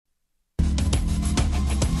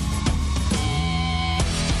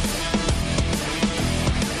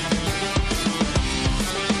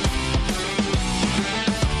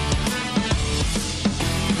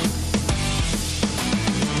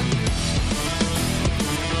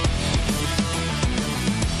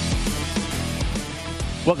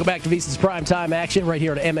Welcome back to VSiN's Primetime Action right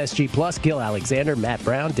here at MSG Plus. Gil Alexander, Matt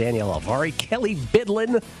Brown, Danielle Alvari, Kelly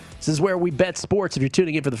Bidlin. This is where we bet sports. If you're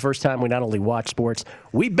tuning in for the first time, we not only watch sports,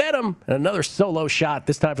 we bet them. And another solo shot,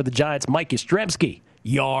 this time for the Giants, Mike Yastrzemski.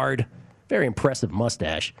 Yard. Very impressive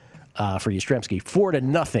mustache for Yastrzemski.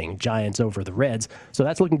 4-0 Giants over the Reds. So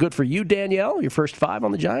that's looking good for you, Danielle. Your first 5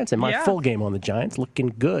 on the Giants and my full game on the Giants.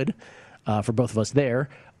 Looking good for both of us there.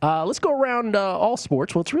 Let's go around all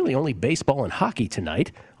sports. Well, it's really only baseball and hockey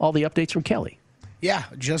tonight. All the updates from Kelly. Yeah,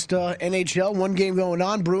 just NHL. One game going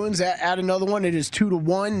on. Bruins add another one. It is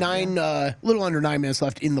 2-1. A little under 9 minutes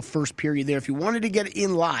left in the first period there. If you wanted to get it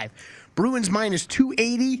in live, Bruins minus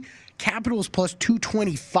 280. Capitals plus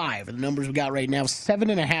 225 are the numbers we got right now.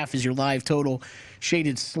 7.5 is your live total,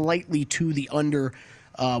 shaded slightly to the under.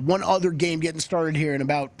 One other game getting started here in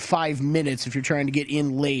about 5 minutes if you're trying to get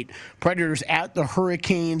in late. Predators at the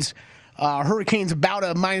Hurricanes. Hurricanes about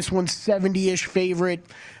a minus 170-ish favorite.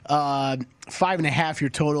 5.5 your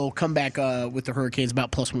total. Come back with the Hurricanes about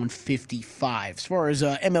plus 155. As far as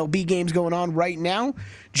MLB games going on right now,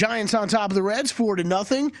 Giants on top of the Reds,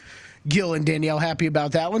 4-0. Gil and Danielle happy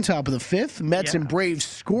about that one. Top of the 5th. Mets and Braves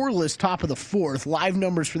scoreless, top of the 4th. Live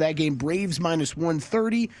numbers for that game: Braves minus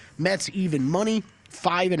 130, Mets even money,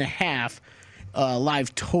 5.5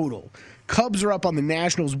 live total. Cubs are up on the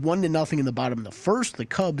Nationals 1-0 in the bottom of the 1st. The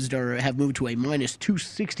Cubs have moved to a minus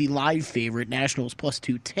 260 live favorite. Nationals plus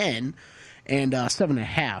 210 and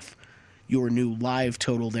 7.5 your new live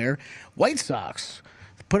total there. White Sox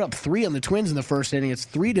put up 3 on the Twins in the first inning. It's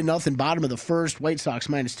 3-0 bottom of the 1st. White Sox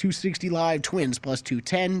minus 260 live. Twins plus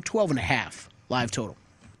 210. 12.5 live total.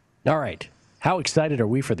 All right. How excited are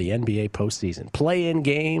we for the NBA postseason? Play-in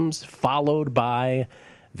games followed by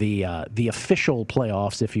the official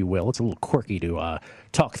playoffs, if you will. It's a little quirky to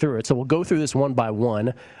talk through it. So we'll go through this one by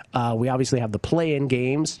one. We obviously have the play-in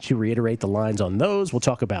games. To reiterate the lines on those, we'll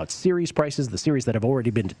talk about series prices, the series that have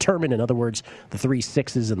already been determined. In other words, the 3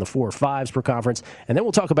 6s and the 4 5s per conference. And then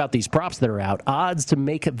we'll talk about these props that are out, odds to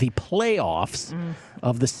make the playoffs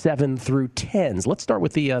of the 7 through 10s. Let's start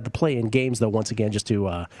with the play-in games, though, once again, just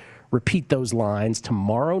to repeat those lines.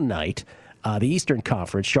 Tomorrow night, the Eastern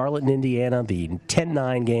Conference, Charlotte and Indiana, the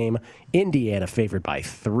 10-9 game. Indiana favored by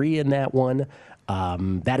 3 in that one.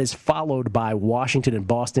 That is followed by Washington and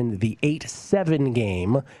Boston, the 8-7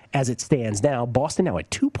 game as it stands now. Boston now a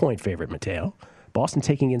 2-point favorite, Mateo. Boston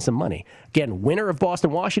taking in some money. Again, winner of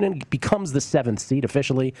Boston-Washington becomes the 7th seed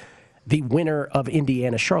officially. The winner of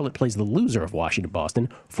Indiana-Charlotte plays the loser of Washington-Boston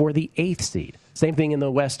for the 8th seed. Same thing in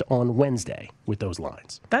the West on Wednesday with those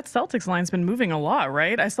lines. That Celtics line's been moving a lot,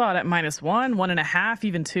 right? I saw it at -1, 1.5,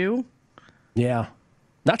 even 2. Yeah.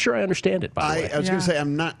 Not sure I understand it, by the way. I was going to say,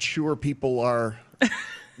 I'm not sure people are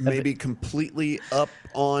maybe completely up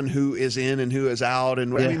on who is in and who is out.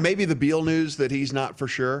 And I mean, maybe the Beal news that he's not for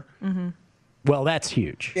sure. Mm-hmm. Well, that's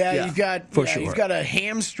huge. Yeah, you've got sure. You've got a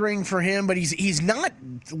hamstring for him, but he's not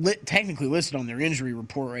technically listed on their injury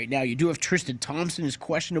report right now. You do have Tristan Thompson is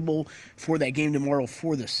questionable for that game tomorrow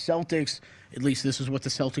for the Celtics. At least this is what the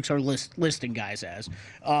Celtics are listing guys as.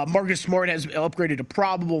 Marcus Smart has upgraded to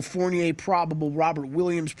probable. Fournier probable. Robert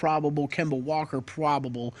Williams probable. Kemba Walker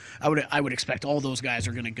probable. I would expect all those guys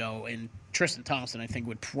are going to go, and Tristan Thompson I think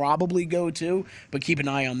would probably go too. But keep an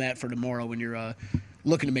eye on that for tomorrow when you're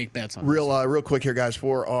looking to make bets on real quick here, guys,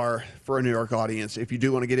 for our New York audience. If you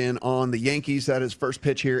do want to get in on the Yankees, that is first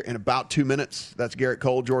pitch here in about 2 minutes. That's Garrett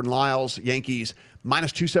Cole, Jordan Lyles. Yankees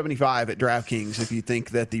minus 275 at DraftKings. If you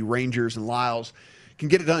think that the Rangers and Lyles can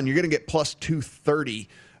get it done, you're going to get plus 230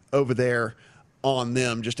 over there on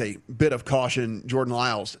them. Just a bit of caution. Jordan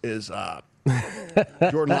Lyles is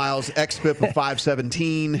Jordan Lyles xFIP of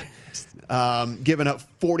 517. Giving up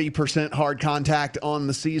 40% hard contact on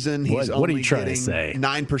the season. He's what are you only trying to getting say?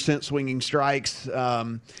 9% swinging strikes.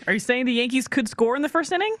 Are you saying the Yankees could score in the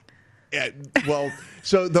first inning? Yeah, well,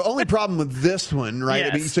 so the only problem with this one, right?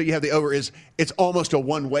 Yes. I mean, so you have the over is it's almost a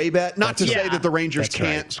one-way bet. Not to say that the Rangers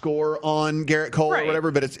can't score on Garrett Cole or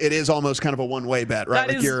whatever, but it is almost kind of a one-way bet, right?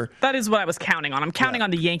 That is what I was counting on. I'm counting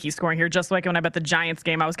on the Yankees scoring here, just like when I bet the Giants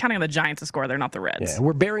game. I was counting on the Giants to score. They're not the Reds. Yeah,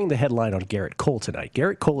 we're bearing the headline on Garrett Cole tonight.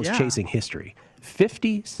 Garrett Cole is chasing history.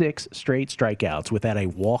 56 straight strikeouts without a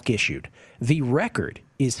walk issued. The record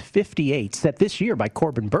is 58, set this year by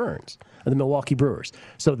Corbin Burns of the Milwaukee Brewers.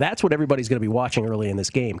 So that's what everybody's going to be watching early in this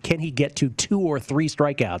game. Can he get to 2 or 3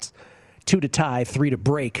 strikeouts, 2 to tie, 3 to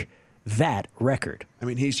break that record? I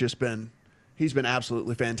mean, he's been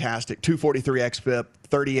absolutely fantastic. 243 xFIP,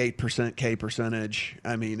 38% K percentage.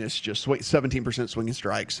 I mean, it's just 17% swinging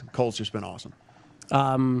strikes. Cole's just been awesome. So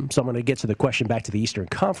I'm going to get to the question back to the Eastern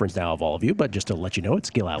Conference now of all of you, but just to let you know, it's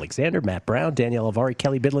Gil Alexander, Matt Brown, Danielle Avari,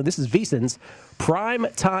 Kelly Bidlin. This is VSiN's Prime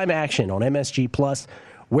Time Action on MSG Plus,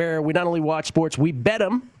 where we not only watch sports, we bet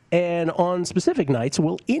them, and on specific nights,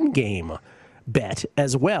 we'll in-game bet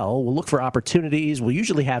as well. We'll look for opportunities. We'll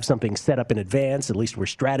usually have something set up in advance. At least we're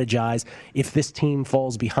strategize. If this team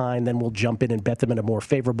falls behind, then we'll jump in and bet them at a more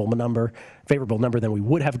favorable number than we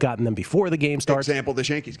would have gotten them before the game starts. Example, this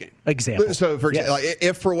Yankees game. Example. So, for Yes. example, like,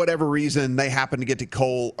 if for whatever reason they happen to get to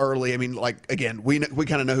Cole early, I mean, like, again, we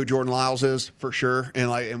kind of know who Jordan Lyles is for sure,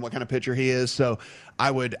 and what kind of pitcher he is. So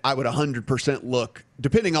I would 100% look,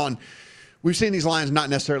 depending on. We've seen these lines not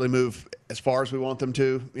necessarily move as far as we want them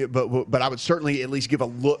to, but I would certainly at least give a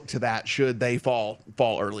look to that should they fall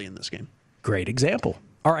early in this game. Great example.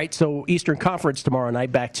 All right, so Eastern Conference tomorrow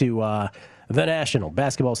night, back to the National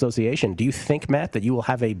Basketball Association. Do you think, Matt, that you will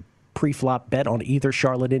have a pre-flop bet on either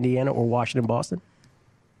Charlotte, Indiana, or Washington, Boston?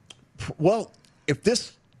 Well, if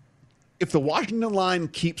the Washington line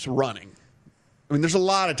keeps running, I mean, there's a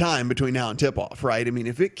lot of time between now and tip-off, right? I mean,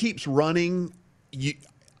 if it keeps running,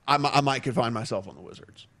 I might could find myself on the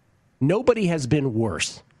Wizards. Nobody has been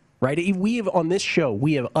worse, right? We have on this show,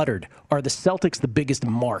 we have uttered, are the Celtics the biggest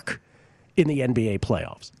mark in the NBA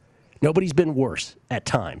playoffs? Nobody's been worse at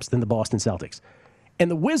times than the Boston Celtics.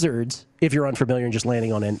 And the Wizards, if you're unfamiliar and just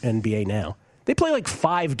landing on NBA now, they play like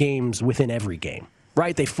 5 games within every game,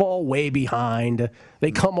 right? They fall way behind.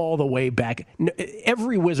 They come all the way back.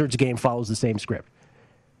 Every Wizards game follows the same script.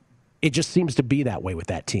 It just seems to be that way with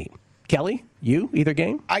that team. Kelly, you, either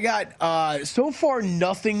game? I got, so far,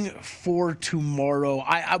 nothing for tomorrow.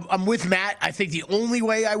 I'm with Matt. I think the only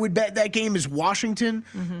way I would bet that game is Washington.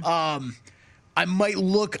 I might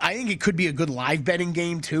look. I think it could be a good live betting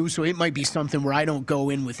game, too, so it might be something where I don't go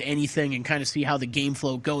in with anything and kind of see how the game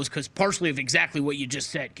flow goes, because partially of exactly what you just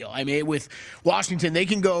said, Gil. I mean, with Washington, they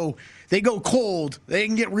go cold. They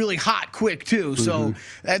can get really hot quick, too. So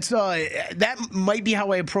that's that might be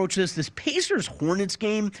how I approach this. This Pacers-Hornets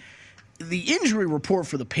game, the injury report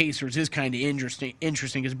for the Pacers is kind of interesting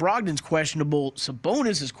because Brogdon's questionable,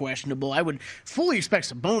 Sabonis is questionable. I would fully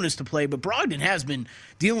expect Sabonis to play, but Brogdon has been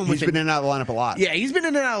dealing with He's been in and out of the lineup a lot. Yeah, he's been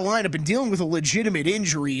in and out of the lineup and dealing with a legitimate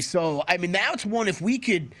injury. So, I mean, that's one if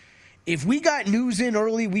we got news in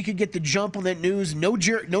early, we could get the jump on that news. No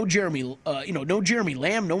Jeremy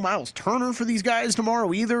Lamb, no Miles Turner for these guys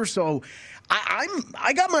tomorrow either. So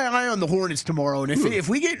I got my eye on the Hornets tomorrow, and if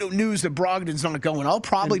we get news that Brogdon's not going, I'll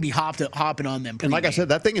probably be hopping on them. And like I said,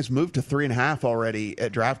 that thing has moved to 3.5 already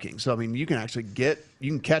at DraftKings. So I mean, you can actually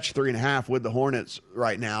catch 3.5 with the Hornets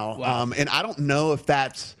right now. Wow. And I don't know if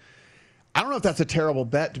that's a terrible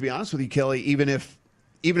bet, to be honest with you, Kelly. Even if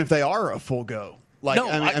they are a full go. Like, no,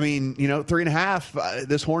 I mean, 3.5.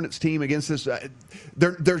 This Hornets team against this,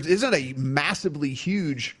 there isn't a massively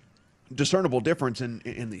huge discernible difference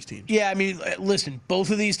in these teams. Yeah, I mean, listen,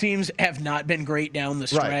 both of these teams have not been great down the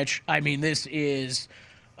stretch. Right. I mean, this is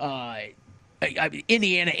Indiana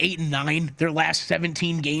 8-9, their last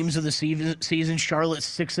 17 games of the season. Charlotte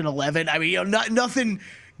 6-11. I mean, nothing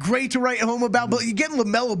great to write home about, but getting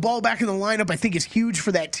LaMelo Ball back in the lineup, I think, is huge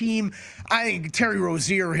for that team. I think Terry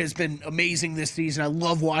Rozier has been amazing this season. I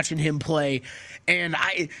love watching him play. And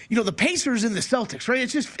the Pacers and the Celtics,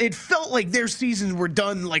 right? It felt like their seasons were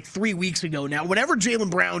done like 3 weeks ago now. Whenever Jaylen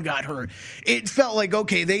Brown got hurt, it felt like,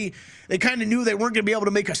 okay, they kind of knew they weren't going to be able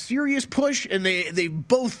to make a serious push, and they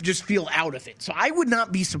both just feel out of it. So I would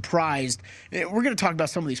not be surprised. We're going to talk about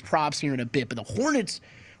some of these props here in a bit, but the Hornets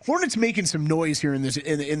making some noise here in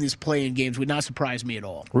this play-in games would not surprise me at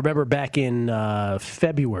all. Remember back in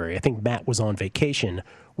February, I think Matt was on vacation.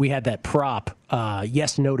 We had that prop,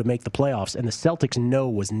 yes, no to make the playoffs, and the Celtics no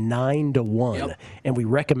was 9-1, Yep. and we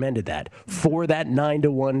recommended that. For that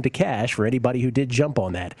 9-1 to cash, for anybody who did jump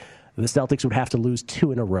on that, the Celtics would have to lose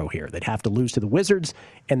 2 in a row here. They'd have to lose to the Wizards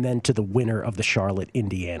and then to the winner of the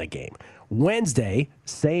Charlotte-Indiana game. Wednesday,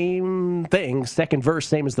 same thing, second verse,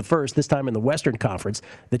 same as the first, this time in the Western Conference.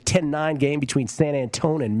 The 10-9 game between San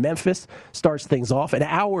Antonio and Memphis starts things off. An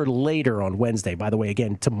hour later on Wednesday, by the way,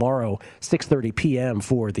 again, tomorrow, 6:30 p.m.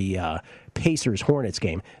 for the Pacers-Hornets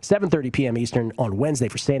game. 7:30 p.m. Eastern on Wednesday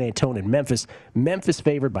for San Antonio and Memphis. Memphis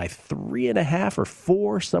favored by 3.5 or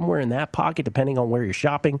 4, somewhere in that pocket, depending on where you're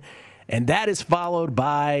shopping. And that is followed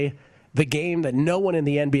by the game that no one in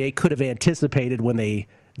the NBA could have anticipated when they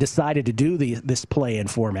decided to do this play-in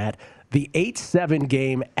format, the 8-7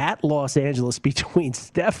 game at Los Angeles between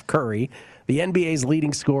Steph Curry, the NBA's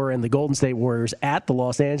leading scorer, and the Golden State Warriors at the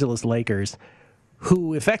Los Angeles Lakers,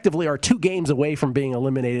 who effectively are 2 games away from being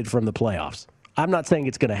eliminated from the playoffs. I'm not saying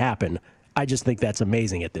it's going to happen. I just think that's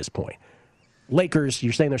amazing at this point. Lakers,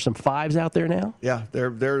 you're saying there's some 5s out there now? Yeah,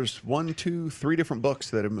 there's 1, 2, 3 different books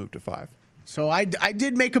that have moved to 5. So I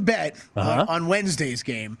did make a bet on Wednesday's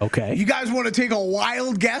game. Okay. You guys want to take a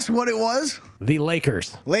wild guess what it was? The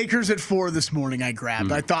Lakers. Lakers at 4 this morning. I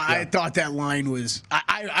grabbed. I thought that line was.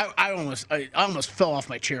 I almost fell off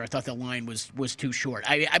my chair. I thought that line was too short.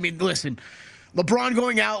 I mean, listen. LeBron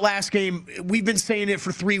going out last game. We've been saying it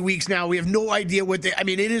for 3 weeks now. We have no idea what.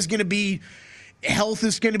 It is going to be. Health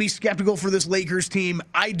is going to be skeptical for this Lakers team.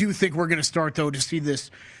 I do think we're going to start, though, to see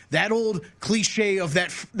that old cliche of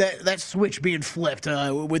that switch being flipped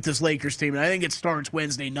with this Lakers team. And I think it starts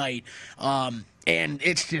Wednesday night. And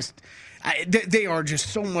it's just they are just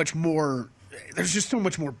so much more. There's just so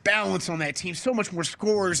much more balance on that team, so much more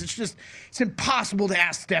scores. It's impossible to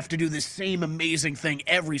ask Steph to do the same amazing thing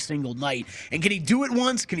every single night. And can he do it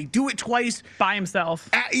once? Can he do it twice? By himself.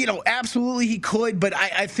 Absolutely he could. But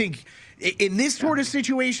I think in this sort of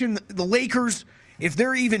situation, the Lakers, if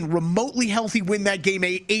they're even remotely healthy, win that game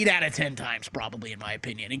 8 out of 10 times, probably, in my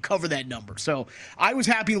opinion, and cover that number. So I was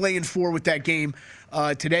happy laying 4 with that game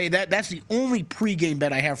today. That's the only pregame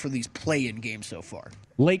bet I have for these play-in games so far.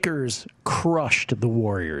 Lakers crushed the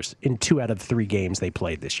Warriors in 2 out of 3 games they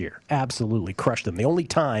played this year. Absolutely crushed them. The only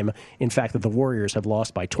time, in fact, that the Warriors have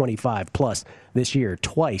lost by 25 plus this year,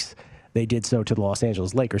 twice they did so to the Los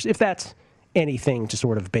Angeles Lakers. If that's anything to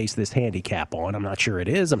sort of base this handicap on, I'm not sure it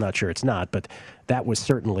is. I'm not sure it's not, but that was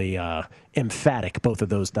certainly emphatic both of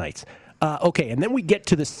those nights. Okay, and then we get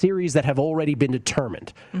to the series that have already been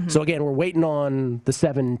determined. Mm-hmm. So again, we're waiting on the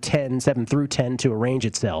 7 through 10 to arrange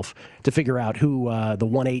itself to figure out who the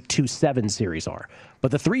 1-8, 2-7 series are.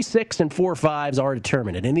 But the 3-6 and 4-5s are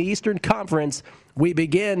determined. And in the Eastern Conference, we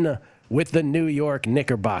begin with the New York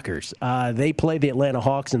Knickerbockers. They play the Atlanta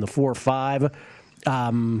Hawks in the 4-5.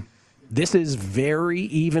 This is very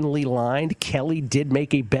evenly lined. Kelly did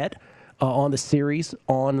make a bet on the series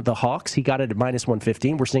on the Hawks. He got it at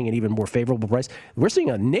 -115. We're seeing an even more favorable price. We're seeing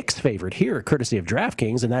a Knicks favorite here, courtesy of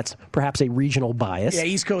DraftKings, and that's perhaps a regional bias. Yeah,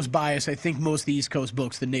 East Coast bias. I think most of the East Coast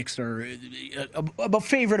books, the Knicks are a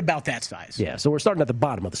favorite about that size. Yeah, so we're starting at the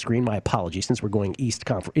bottom of the screen. My apologies, since we're going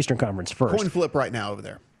Eastern Conference first. Coin flip right now over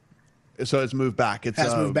there. So it's moved back. It's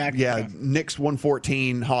moved back. Yeah, Okay. Knicks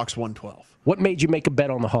 114, Hawks 112. What made you make a bet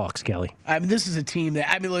on the Hawks, Kelly? This is a team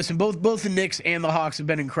that, listen, both the Knicks and the Hawks have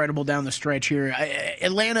been incredible down the stretch here.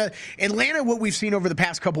 Atlanta, what we've seen over the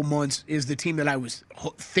past couple months is the team that I was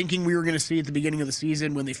thinking we were going to see at the beginning of the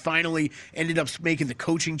season when they finally ended up making the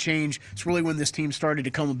coaching change. It's really when this team started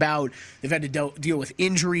to come about. They've had to deal with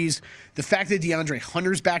injuries. The fact that DeAndre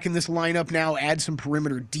Hunter's back in this lineup now adds some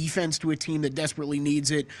perimeter defense to a team that desperately needs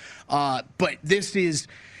it. But this is...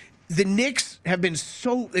 The Knicks have been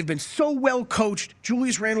so well coached.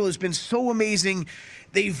 Julius Randle has been so amazing.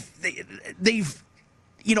 They've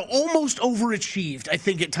almost overachieved, I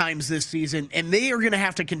think, at times this season, and they are going to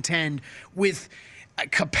have to contend with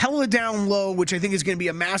Capella down low, which I think is going to be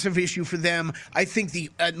a massive issue for them. I think the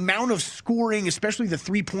amount of scoring, especially the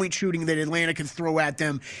three-point shooting that Atlanta can throw at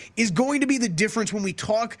them, is going to be the difference when we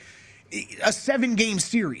talk a 7-game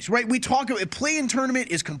series, right? We talk about play-in tournament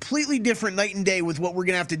is completely different night and day with what we're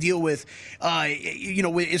going to have to deal with,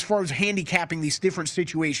 as far as handicapping these different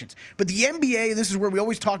situations. But the NBA, this is where we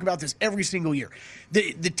always talk about this every single year.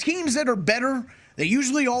 The teams that are better, they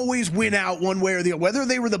usually always win out one way or the other, whether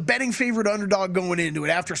they were the betting favorite underdog going into it.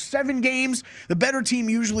 After 7 games, the better team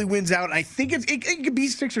usually wins out. I think it could be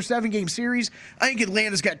 6 or 7 game series. I think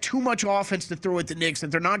Atlanta's got too much offense to throw at the Knicks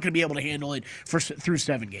that they're not going to be able to handle it through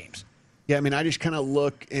 7 games. Yeah, I just kind of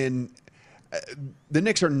look, and the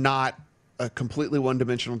Knicks are not a completely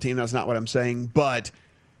one-dimensional team. That's not what I'm saying, but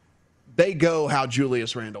they go how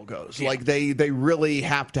Julius Randle goes. Yeah. Like they really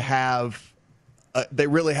have to have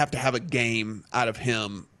a game out of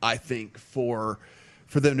him, I think, for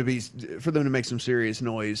them to make some serious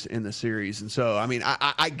noise in the series. And so,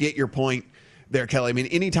 I get your point there, Kelly.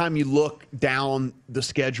 Anytime you look down the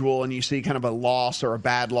schedule and you see kind of a loss or a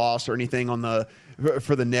bad loss or anything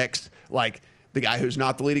for the Knicks, like the guy who's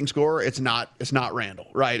not the leading scorer, it's not Randle,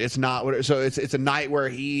 right? It's not. So it's a night where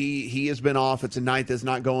he has been off. It's a night that's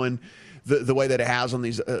not going the way that it has on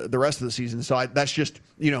these the rest of the season. So that's just,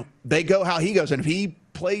 they go how he goes, and if he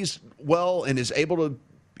plays well and is able to,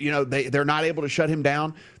 they're not able to shut him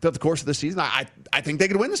down throughout the course of the season, I think they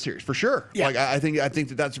could win the series for sure. Yeah. Like I think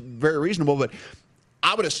that's very reasonable. But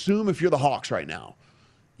I would assume if you're the Hawks right now,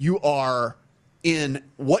 you are in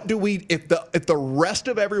if the rest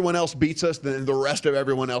of everyone else beats us, then the rest of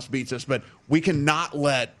everyone else beats us. But we cannot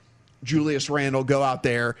let Julius Randle go out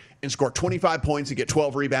there and score 25 points and get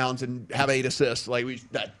 12 rebounds and have 8 assists. Like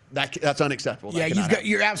that's unacceptable. Yeah,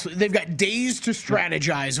 you're absolutely. They've got days to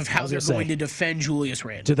strategize of how they're going to defend Julius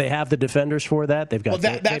Randle. Do they have the defenders for that? They've got.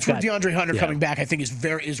 Well, that's where DeAndre Hunter coming back, I think,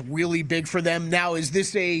 is really big for them. Now, is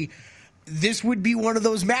this this would be one of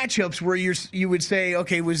those matchups where you would say,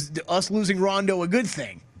 okay, was us losing Rondo a good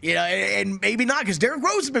thing? You know, and maybe not, because Derrick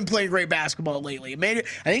Rose has been playing great basketball lately. I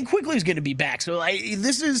think Quickly is going to be back. So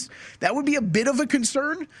that would be a bit of a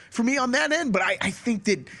concern for me on that end. But I think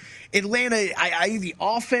that Atlanta, the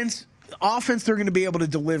offense they're going to be able to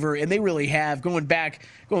deliver, and they really have. Going back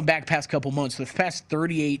past couple months, the past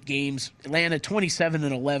 38 games, Atlanta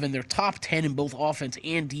 27-11. They're top 10 in both offense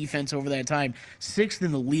and defense over that time. 6th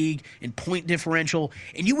in the league in point differential.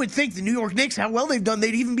 And you would think the New York Knicks, how well they've done,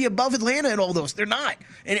 they'd even be above Atlanta in all those. They're not.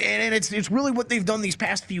 And it's really what they've done these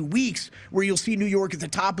past few weeks, where you'll see New York at the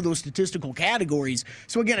top of those statistical categories.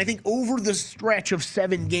 So again, I think over the stretch of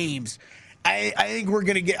 7 games, I think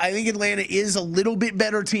I think Atlanta is a little bit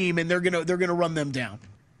better team, and they're gonna run them down.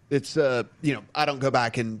 It's I don't go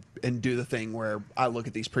back and do the thing where I look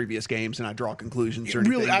at these previous games and I draw conclusions or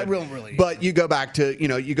anything. Really. But you go back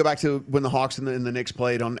to when the Hawks and the Knicks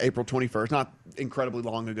played on April 21st, not incredibly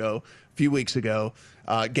long ago, a few weeks ago.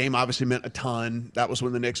 Game obviously meant a ton. That was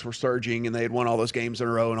when the Knicks were surging and they had won all those games in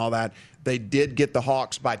a row and all that. They did get the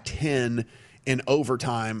Hawks by 10 in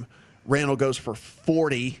overtime. Randall goes for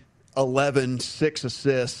 40. 11, 6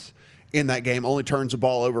 assists in that game, only turns the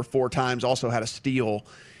ball over 4 times, also had a steal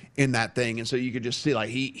in that thing. And so you could just see, like,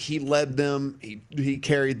 he led them, he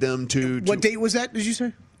carried them to what date was that, did you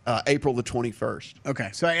say? April the 21st. Okay,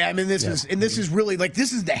 so this is really, like,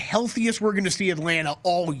 this is the healthiest we're going to see Atlanta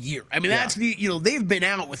all year. I mean, that's they've been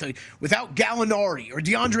out without Gallinari or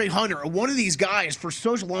DeAndre Hunter or one of these guys for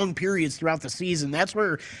such long periods throughout the season. That's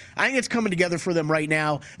where I think it's coming together for them right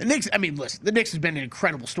now. The Knicks, listen, the Knicks has been an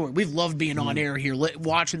incredible story. We've loved being on air here,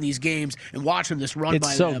 watching these games and watching this run. It's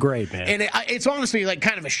by so them. great, man. And it's honestly like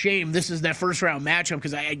kind of a shame this is that first round matchup,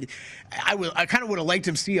 because I kind of would have liked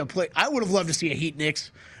to see I would have loved to see a Heat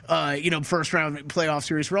Knicks. First round playoff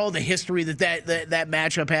series, for all the history that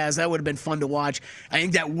matchup has. That would have been fun to watch. I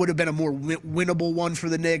think that would have been a more winnable one for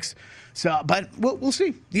the Knicks. So, but we'll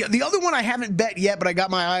see. The other one I haven't bet yet, but I got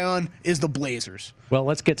my eye on, is the Blazers. Well,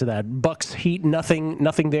 let's get to that. Bucks, Heat,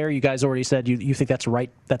 nothing there. You guys already said you think that's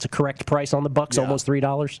right. That's a correct price on the Bucks, almost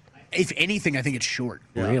 $3. If anything, I think it's short.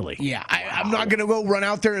 Really? Yeah. I'm not going to go run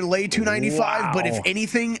out there and lay $295, but if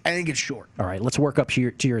anything, I think it's short. All right, let's work up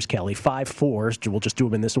to yours, Kelly. 5-4s. We'll just do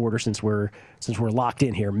them in this order since we're locked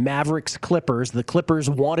in here. Mavericks, Clippers. The Clippers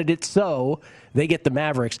wanted it so they get the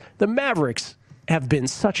Mavericks. The Mavericks have been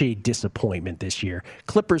such a disappointment this year.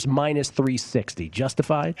 Clippers minus 360.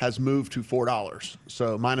 Justified? Has moved to $4,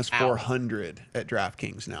 so minus 400 at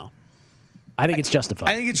DraftKings now. I think it's justified.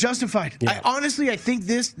 I think it's justified. Yeah. I think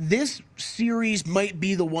this series might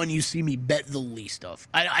be the one you see me bet the least of.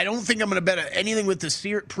 I don't think I'm going to bet anything with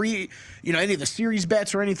the any of the series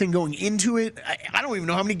bets or anything going into it. I don't even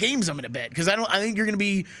know how many games I'm going to bet, because I think you're going to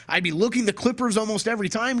be. I'd be looking the Clippers almost every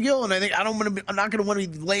time, Gil, and I think I'm not going to want to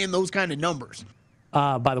be laying those kind of numbers.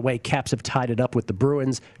 By the way, Caps have tied it up with the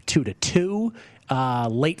Bruins 2-2.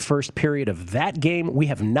 Late first period of that game. We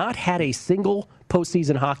have not had a single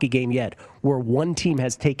postseason hockey game yet where one team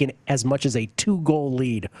has taken as much as a 2-goal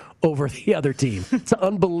lead over the other team. It's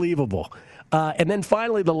unbelievable. And then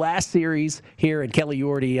finally, the last series here, and Kelly, you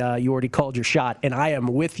already called your shot, and I am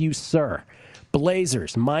with you, sir.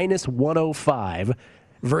 Blazers minus 105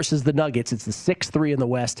 versus the Nuggets. It's the 6-3 in the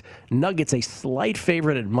West. Nuggets a slight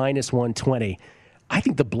favorite at minus 120. I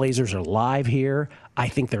think the Blazers are live here. I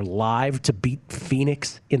think they're live to beat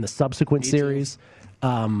Phoenix in the subsequent series.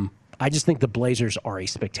 I just think the Blazers are a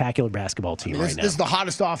spectacular basketball team right now. This is the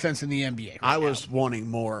hottest offense in the NBA. I was wanting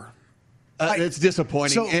more. It's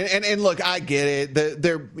disappointing. And look, I get it.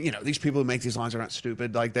 They're these people who make these lines are not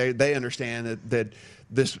stupid. Like they understand that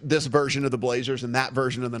this version of the Blazers and that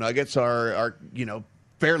version of the Nuggets are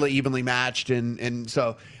fairly evenly matched, and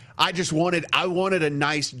so I wanted a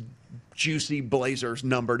nice, juicy Blazers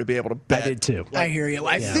number to be able to bet. I did too. I hear you.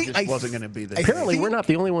 I think it wasn't going to be this. Apparently, we're not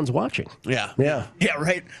the only ones watching. Yeah,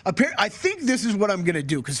 right. I think this is what I'm going to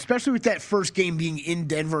do, because especially with that first game being in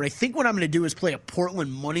Denver, I think what I'm going to do is play a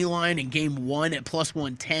Portland money line in game 1 at plus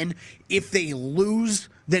 110. If they lose,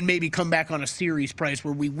 then maybe come back on a series price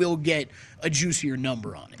where we will get a juicier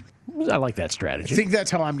number on it. I like that strategy. I think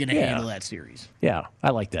that's how I'm going to handle that series. Yeah,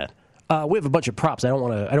 I like that. We have a bunch of props. I don't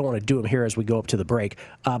want to do them here as we go up to the break.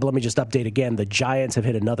 But let me just update again. The Giants have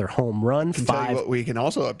hit another home run. Tell you what we can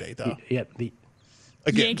also update, though. Yeah,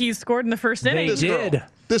 Yankees scored in the first inning. They did.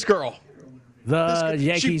 This girl. The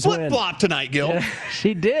Yankees she win. flip-flopped tonight, Gil. Yeah,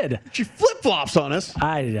 she did. She flip-flops on us.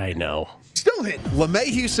 I know. Still hitting.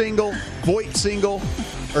 LeMahieu single, Voit single,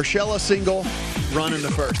 Urshela single, run into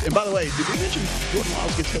first. And by the way, did we mention Jordan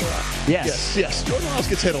Lyles gets hit a lot? Yes. Jordan Lyles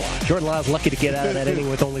gets hit a lot. Jordan Lyles lucky to get out of that inning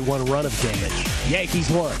with only one run of damage. Yankees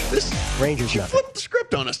won. Rangers nothing. Flipped the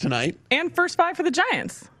script on us tonight. And first 5 for the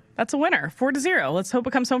Giants. That's a winner, 4-0. Let's hope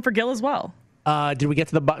it comes home for Gil as well. Did we get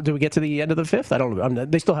to the end of the fifth? I don't know.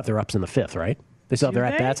 They still have their ups in the fifth, right? They still have their Do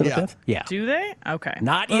they? at-bats in the Yeah. fifth? Yeah. Do they? Okay.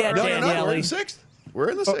 Not yet, No, Danielle. we're in the sixth. We're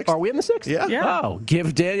in the sixth. Are we in the sixth? Yeah. Yeah. Oh,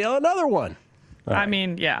 give Danielle another one. I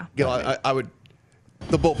mean, yeah. Gil, I would.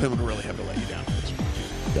 The bullpen would really have to let you down.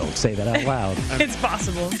 Don't say that out loud. It's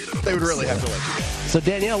possible. They would really have to let you down. So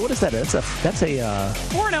Danielle, what is that? That's a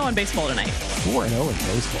 4-0 in baseball tonight. 4-0 in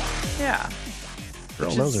baseball. Yeah.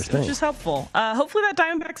 Girl knows her Which thing. is helpful. Hopefully that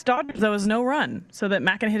Diamondbacks Dodgers, though, is no run so that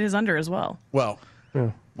Matt can hit his under as well.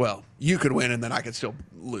 Well, you could win and then I could still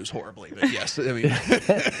lose horribly. But yes, I mean,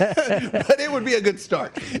 but it would be a good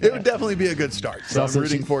start. It would definitely be a good start. So I'm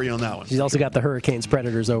rooting for you on that one. She's also got the Hurricanes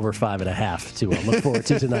Predators over 5.5 to look forward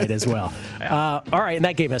to tonight as well. All right, and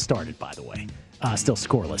that game has started, by the way. Still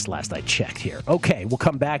scoreless last I checked here. Okay, we'll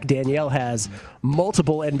come back. Danielle has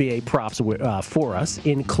multiple NBA props for us,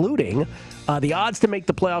 including the odds to make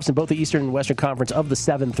the playoffs in both the Eastern and Western Conference of the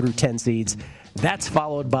 7 through 10 seeds. That's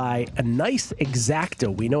followed by a nice exacta.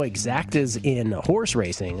 We know exactas in horse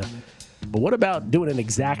racing, but what about doing an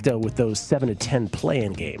exacta with those 7 to 10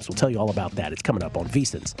 play-in games? We'll tell you all about that. It's coming up on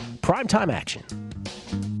VSiN's Primetime Action.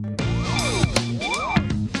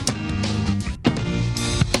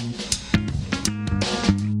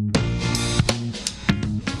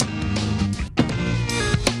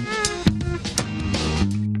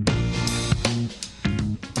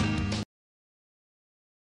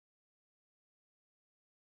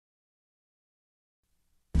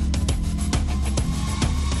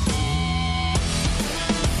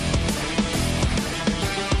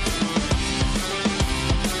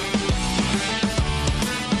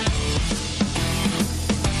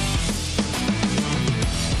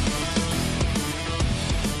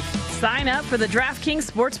 Sign up for the DraftKings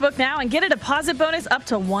Sportsbook now and get a deposit bonus up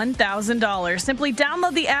to $1,000. Simply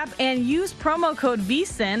download the app and use promo code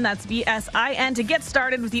VSIN, that's VSIN, to get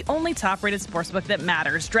started with the only top-rated sportsbook that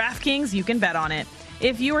matters. DraftKings, you can bet on it.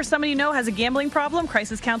 If you or somebody you know has a gambling problem,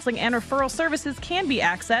 crisis counseling and referral services can be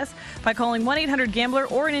accessed by calling 1-800-GAMBLER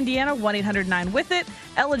or in Indiana, 1-800-9-WITH-IT.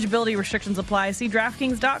 Eligibility restrictions apply. See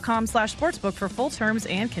DraftKings.com/sportsbook for full terms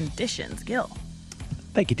and conditions. Gil.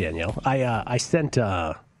 Thank you, Danielle. I sent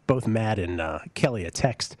both Matt and Kelly a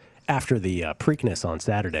text after the Preakness on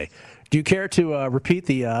Saturday. Do you care to repeat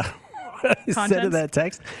the sent of that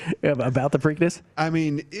text about the Preakness? I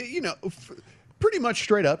mean, pretty much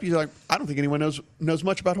straight up, you're like, I don't think anyone knows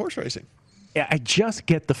much about horse racing. Yeah, I just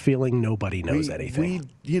get the feeling nobody knows anything.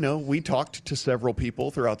 We talked to several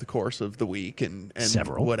people throughout the course of the week and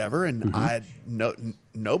Several. whatever, and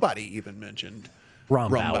nobody even mentioned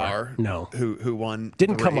Rombauer. No. who won?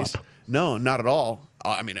 Didn't the come race. up. No, not at all.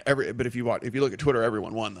 I mean, but if you look at Twitter,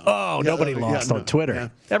 everyone won though. Oh, nobody lost on Twitter. Yeah.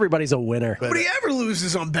 Everybody's a winner. Nobody ever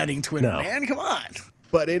loses on betting Twitter, No. man. Come on.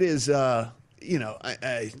 But it is, I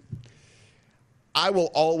will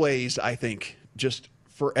always, I think, just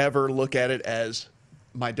forever look at it as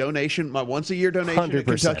my donation, my once-a-year donation to 100%.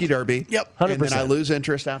 Kentucky Derby. Yep. And then I 100%. lose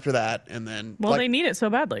interest after that, and then Well, they need it so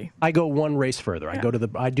badly. I go one race further. I do the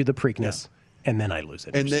Preakness, and then I lose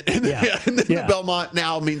it. and then the Belmont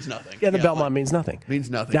now means nothing. Yeah, the Belmont means nothing.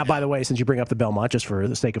 Means nothing, Now, by yeah. the way, since you bring up the Belmont, just for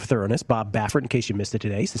the sake of thoroughness, Bob Baffert, in case you missed it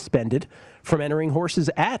today, suspended from entering horses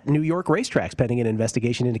at New York racetracks pending an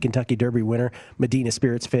investigation into Kentucky Derby winner Medina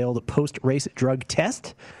Spirit's failed post-race drug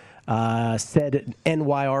test. Said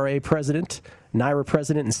NYRA president, NYRA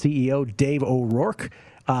president and CEO Dave O'Rourke,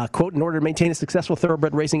 quote, in order to maintain a successful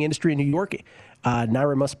thoroughbred racing industry in New York,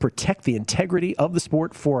 NYRA must protect the integrity of the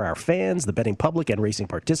sport for our fans, the betting public, and racing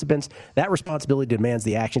participants. That responsibility demands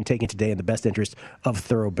the action taken today in the best interest of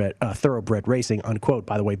thoroughbred racing, unquote.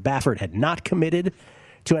 By the way, Baffert had not committed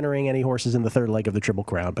to entering any horses in the third leg of the Triple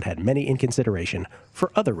Crown, but had many in consideration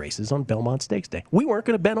for other races on Belmont Stakes Day. We weren't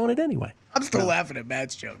going to bet on it anyway. I'm still laughing at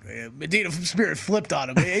Matt's joke. Medina Spirit flipped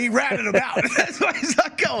on him. He ratted him out. That's why he's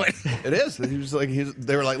not going. It is. He was like,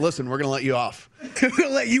 they were like, listen, we're going to let you off. We're going to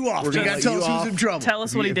let you off. We're You gonna got to let tell us you who's off. in trouble. Tell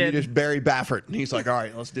us what he If did. You just buried Baffert, and he's like, all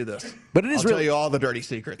right, let's do this. But it is I'll tell really- you all the dirty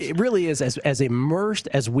secrets. It really is as immersed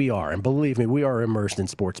as we are, and believe me, we are immersed in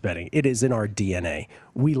sports betting. It is in our DNA.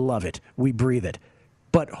 We love it. We breathe it.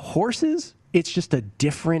 But horses, it's just a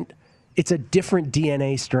different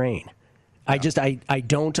DNA strain.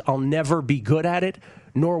 I'll never be good at it,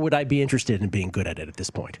 nor would I be interested in being good at it at this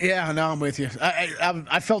point. Yeah, no, I'm with you.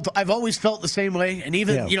 I've always felt the same way, and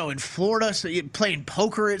even in Florida, so playing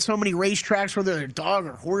poker at so many racetracks, whether they're dog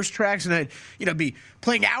or horse tracks, and I'd be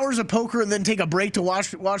playing hours of poker and then take a break to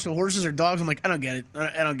watch the horses or dogs. I'm like, I don't get it.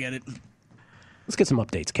 I don't get it. Let's get some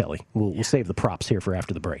updates, Kelly. We'll save the props here for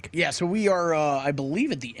after the break. Yeah, so we are, I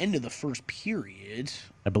believe, at the end of the first period.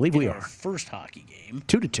 I believe we are. Our first hockey game.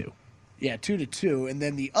 2-2. Yeah, 2-2. And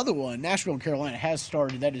then the other one, Nashville and Carolina, has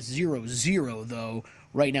started. That is 0-0, though,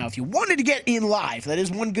 right now. If you wanted to get in live, that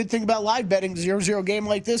is one good thing about live betting, 0-0 game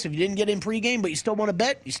like this. If you didn't get in pregame, but you still want to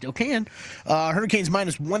bet, you still can. Hurricanes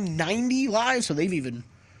minus 190 live, so they've even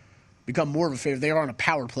become more of a favorite. They are on a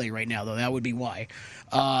power play right now, though. That would be why.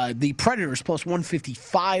 The Predators plus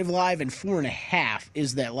 155 live, and 4.5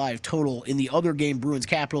 is that live total in the other game. Bruins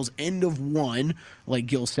Capitals, end of one, like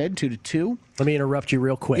Gil said, 2-2. Let me interrupt you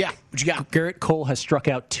real quick. Yeah, what you got? Garrett Cole has struck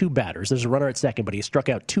out 2 batters. There's a runner at second, but he has struck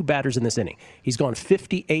out 2 batters in this inning. He's gone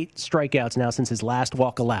 58 strikeouts now since his last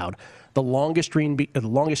walk allowed. The longest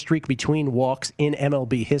streak between walks in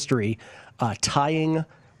MLB history, tying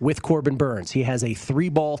with Corbin Burns. He has a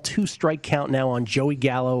 3-ball, 2-strike count now on Joey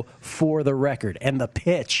Gallo for the record. And the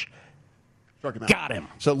pitch got him.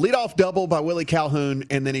 So leadoff double by Willie Calhoun,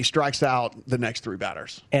 and then he strikes out the next 3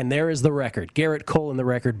 batters. And there is the record. Garrett Cole in the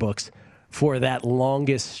record books for that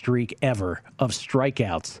longest streak ever of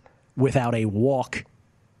strikeouts without a walk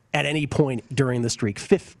at any point during the streak.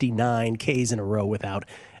 59 Ks in a row without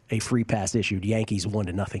a free pass issued. Yankees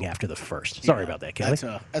 1-0 after the first. Sorry about that, Kelly.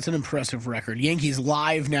 That's an impressive record. Yankees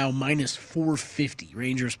live now minus 450.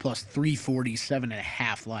 Rangers plus 340,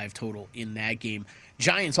 7.5 live total in that game.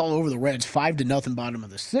 Giants all over the Reds, 5-0 bottom of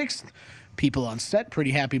the 6th. People on set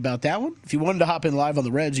pretty happy about that one. If you wanted to hop in live on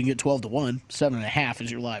the Reds, you can get 12-1. 7.5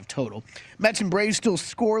 is your live total. Mets and Braves still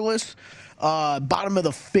scoreless. Bottom of the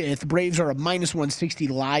 5th. Braves are a minus 160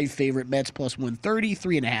 live favorite. Mets plus 130,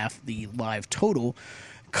 3.5 the live total.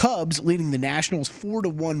 Cubs leading the Nationals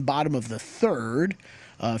 4-1 bottom of the 3rd.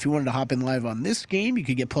 If you wanted to hop in live on this game, you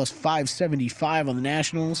could get plus 575 on the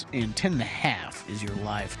Nationals, and 10.5 is your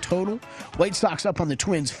live total. White Sox up on the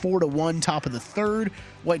Twins 4-1 top of the 3rd.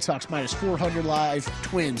 White Sox minus 400 live.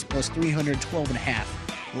 Twins plus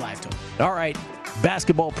 312.5 live total. All right.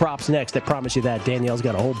 Basketball props next. I promise you that. Danielle's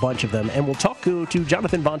got a whole bunch of them. And we'll talk to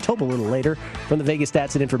Jonathan Von Tobel a little later from the Vegas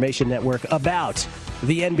Stats and Information Network about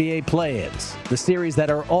the NBA play-ins, the series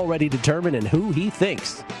that are already determined, and who he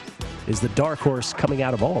thinks is the dark horse coming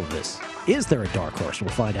out of all of this. Is there a dark horse? We'll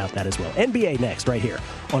find out that as well. NBA next, right here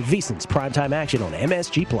on VSiN's Primetime Action on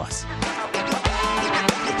MSG+.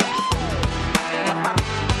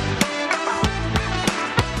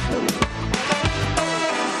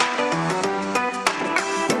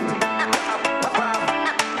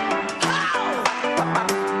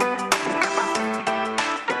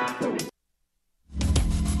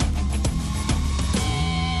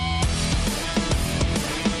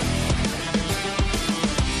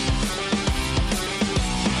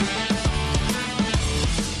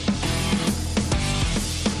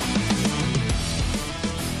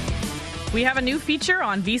 We have a new feature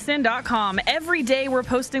on vsin.com. Every day we're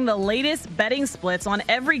posting the latest betting splits on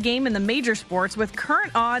every game in the major sports with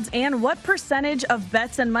current odds and what percentage of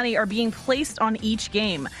bets and money are being placed on each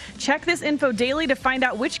game. Check this info daily to find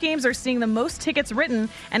out which games are seeing the most tickets written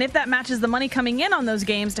and if that matches the money coming in on those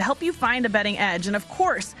games to help you find a betting edge. And of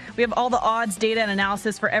course, we have all the odds, data, and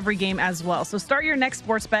analysis for every game as well. So start your next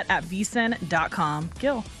sports bet at vsin.com.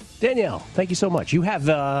 Gil. Danielle, thank you so much. You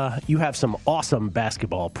have some awesome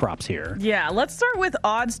basketball props here. Yeah, let's start with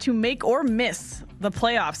odds to make or miss the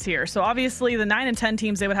playoffs here. So obviously the 9 and 10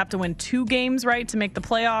 teams, they would have to win 2 games, right, to make the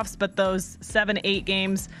playoffs. But those 7, 8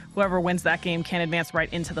 games, whoever wins that game can advance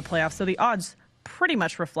right into the playoffs. So the odds pretty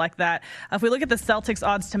much reflect that. If we look at the Celtics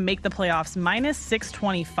odds to make the playoffs, minus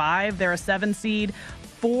 625. They're a 7 seed.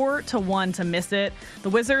 4-1 to miss it. The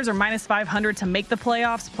Wizards are minus 500 to make the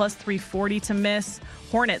playoffs, plus 340 to miss.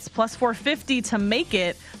 Hornets plus 450 to make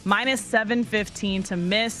it, minus 715 to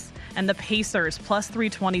miss. And the Pacers plus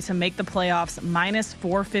 320 to make the playoffs, minus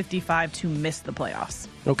 455 to miss the playoffs.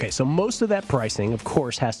 Okay, so most of that pricing, of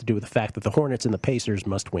course, has to do with the fact that the Hornets and the Pacers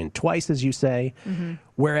must win twice, as you say,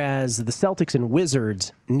 whereas the Celtics and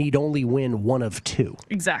Wizards need only win 1 of 2.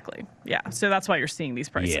 Exactly. Yeah. So that's why you're seeing these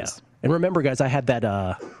prices. Yeah. And remember, guys, I had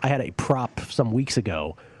a prop some weeks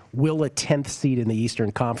ago. Will a 10th seed in the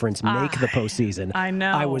Eastern Conference make the postseason? I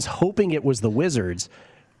know. I was hoping it was the Wizards,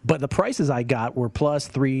 but the prices I got were plus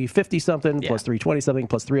 350 something, plus 320 something,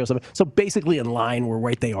 plus 307. So basically in line where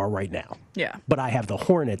right they are right now. Yeah. But I have the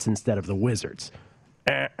Hornets instead of the Wizards.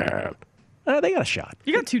 They got a shot.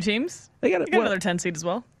 You got 2 teams. They got another 10 seed as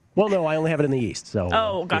well. Well, no, I only have it in the East. So.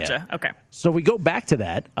 Oh, gotcha. Yeah. Okay. So we go back to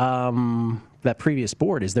that that previous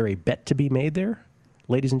board. Is there a bet to be made there,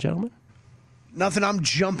 ladies and gentlemen? Nothing I'm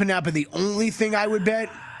jumping at, but the only thing I would bet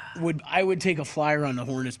I would take a flyer on the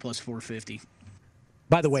Hornets plus 450.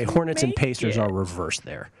 By the way, Hornets and make Pacers it. are reversed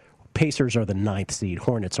there. Pacers are the 9th seed.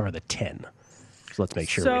 Hornets are the 10. So let's make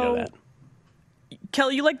sure we know that.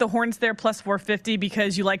 Kelly, you like the Hornets there plus 450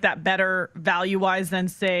 because you like that better value-wise than,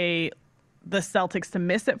 say, the Celtics to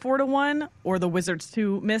miss at 4-1 or the Wizards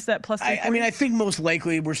to miss at plus 340? I mean, I think most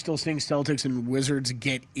likely we're still seeing Celtics and Wizards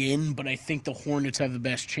get in, but I think the Hornets have the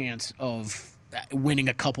best chance of winning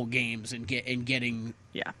a couple games and getting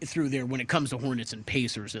through there when it comes to Hornets and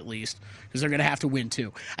Pacers, at least, because they're going to have to win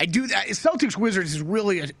too. I do that. Celtics Wizards is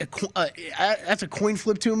really that's a coin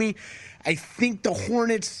flip to me. I think the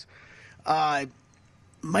Hornets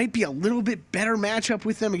might be a little bit better matchup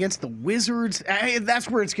with them against the Wizards. That's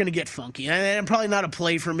where it's going to get funky. And probably not a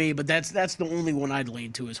play for me, but that's the only one I'd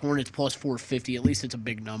lean to is Hornets plus 450. At least it's a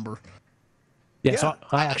big number. Yeah, so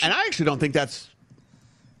I actually don't think that's.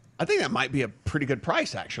 I think that might be a pretty good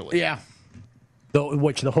price, actually. Yeah.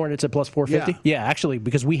 Which, the Hornets at plus 450? Yeah, actually,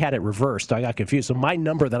 because we had it reversed, I got confused. So my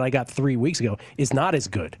number that I got 3 weeks ago is not as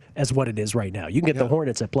good as what it is right now. You can get the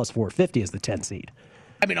Hornets at plus 450 as the 10 seed.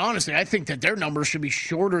 I mean, honestly, I think that their numbers should be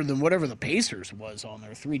shorter than whatever the Pacers was on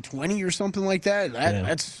there, 320 or something like that.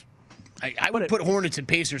 That's I would put Hornets and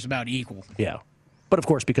Pacers about equal. Yeah. But, of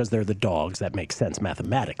course, because they're the dogs, that makes sense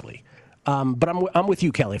mathematically. But I'm with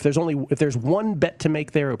you, Kelly. If there's one bet to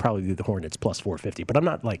make there, it would probably be the Hornets plus 450. But I'm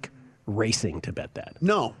not racing to bet that.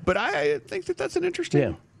 No, but I think that's an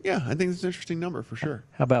interesting. Yeah, I think it's an interesting number for sure.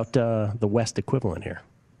 How about the West equivalent here?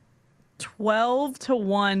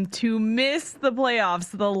 12-1 to miss the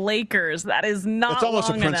playoffs. The Lakers. That is not. It's almost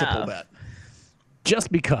a long principal enough. bet.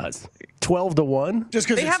 Just because 12-1. Just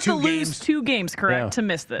because they have to lose 2 games, correct, to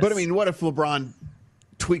miss this. But I mean, what if LeBron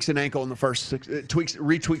tweaks an ankle in the first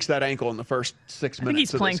retweaks that ankle in the first 6 minutes? I think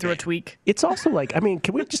he's playing through a tweak. It's also can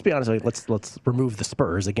we just be honest? Let's remove the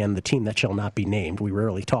Spurs again, the team that shall not be named. We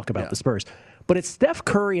rarely talk about the Spurs, but it's Steph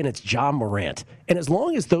Curry and it's John Morant, and as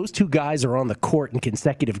long as those two guys are on the court in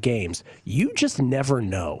consecutive games, you just never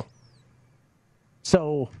know.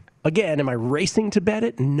 So again, am I racing to bet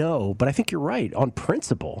it? No, but I think you're right on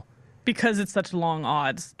principle. Because it's such long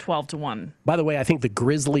odds, 12-1. By the way, I think the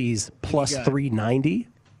Grizzlies plus 390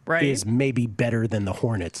 is maybe better than the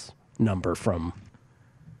Hornets number from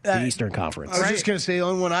the Eastern Conference. I was just going to say, the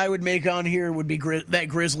only one I would make on here would be that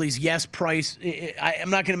Grizzlies yes price. I'm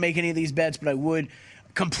not going to make any of these bets, but I would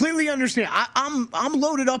completely understand. I'm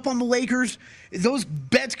loaded up on the Lakers. Those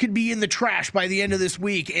bets could be in the trash by the end of this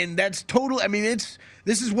week, and that's total. I mean, this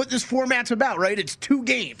is what this format's about, right? It's 2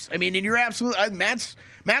 games. I mean, and you're absolutely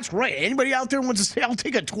Matt's right. Anybody out there wants to say, I'll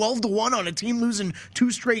take a 12-1 on a team losing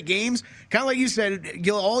 2 straight games? Kind of like you said,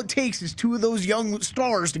 Gil, all it takes is 2 of those young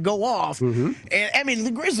stars to go off. Mm-hmm. And, I mean,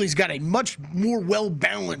 the Grizzlies got a much more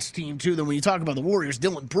well-balanced team, too, than when you talk about the Warriors.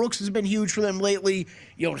 Dylan Brooks has been huge for them lately.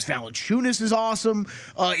 Jonas Valanciunas is awesome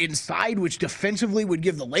inside, which defensively would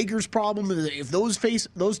give the Lakers problem if those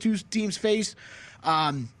 2 teams face.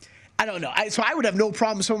 I don't know. So I would have no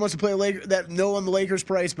problem if someone wants to play on the Lakers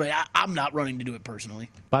price, but I'm not running to do it personally.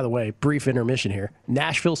 By the way, brief intermission here.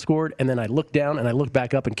 Nashville scored, and then I looked down and I looked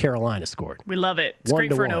back up, and Carolina scored. We love it. It's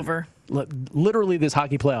great for an over. Literally, this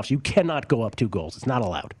hockey playoffs, you cannot go up 2 goals. It's not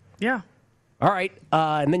allowed. Yeah. All right.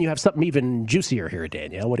 And then you have something even juicier here,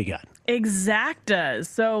 Danielle. What do you got? Exactas.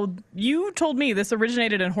 So you told me this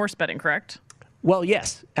originated in horse betting, correct? Well,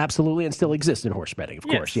 yes, absolutely, and still exists in horse betting, of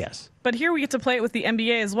course, yes. But here we get to play it with the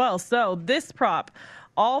NBA as well. So this prop,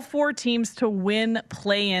 all 4 teams to win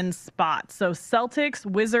play-in spots. So Celtics,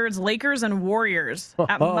 Wizards, Lakers, and Warriors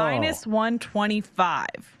at minus 125,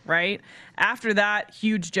 right? After that,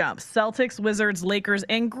 huge jump. Celtics, Wizards, Lakers,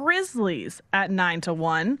 and Grizzlies at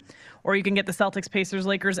 9-1. Or you can get the Celtics, Pacers,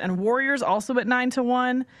 Lakers, and Warriors also at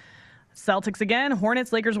 9-1. Celtics again,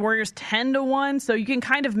 Hornets, Lakers, Warriors 10-1. So you can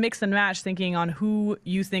kind of mix and match thinking on who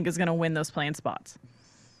you think is going to win those play-in spots.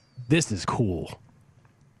 This is cool.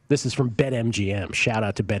 This is from BetMGM. Shout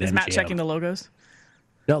out to BetMGM. Is Matt checking the logos?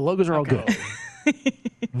 No, logos are all good.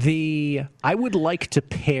 I would like to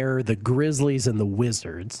pair the Grizzlies and the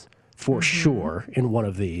Wizards for sure in one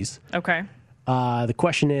of these. Okay. The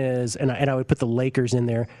question is, and I would put the Lakers in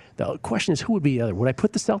there. The question is, who would be the other? Would I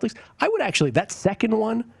put the Celtics? I would actually, that second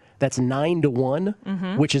one, that's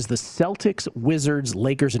 9-1, which is the Celtics, Wizards,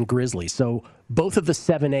 Lakers, and Grizzlies. So both of the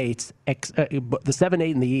 7-8s, the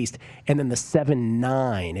 7-8 in the East, and then the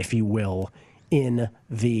 7-9, if you will, in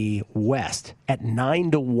the West at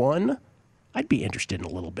 9-1. I'd be interested in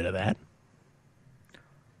a little bit of that.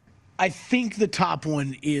 I think the top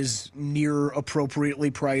one is near appropriately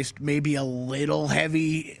priced, maybe a little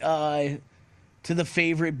heavy to the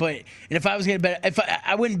favorite. But and if I was going to bet,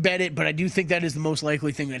 I wouldn't bet it, but I do think that is the most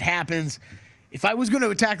likely thing that happens. If I was going to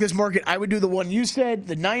attack this market, I would do the one you said,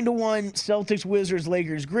 the 9-1 Celtics, Wizards,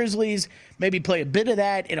 Lakers, Grizzlies. Maybe play a bit of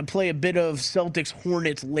that and play a bit of Celtics,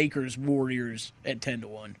 Hornets, Lakers, Warriors at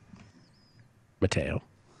 10-1. Mateo.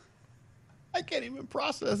 I can't even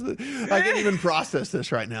process it. I can't even process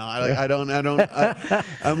this right now. I'm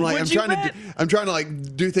trying to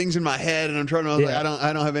like do things in my head, and I'm trying to.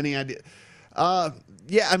 I don't have any idea. I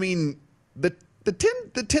mean the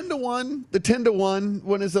 10-1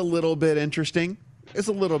 one is a little bit interesting. It's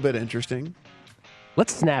a little bit interesting.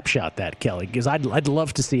 Let's snapshot that, Kelly, because I'd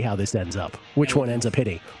love to see how this ends up, which one ends up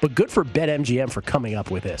hitting. But good for BetMGM for coming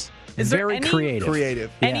up with this. Is there very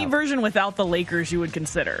creative. Any version without the Lakers you would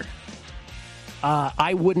consider?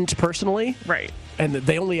 I wouldn't personally. Right. And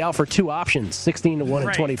they only offer two options, 16-1 and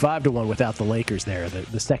 25-1 without the Lakers there,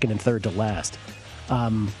 the second and third to last.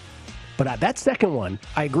 But that second one,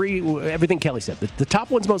 I agree with everything Kelly said. The top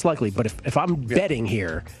one's most likely, but if I'm betting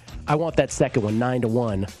here, I want that second one,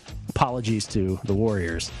 9-1. Apologies to the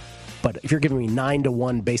Warriors. But if you're giving me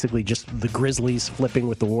 9-1, basically just the Grizzlies flipping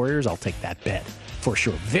with the Warriors, I'll take that bet for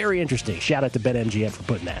sure. Very interesting. Shout out to BetMGM for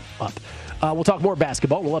putting that up. We'll talk more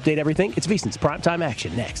basketball. We'll update everything. It's VSiN's Primetime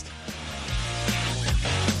Action next.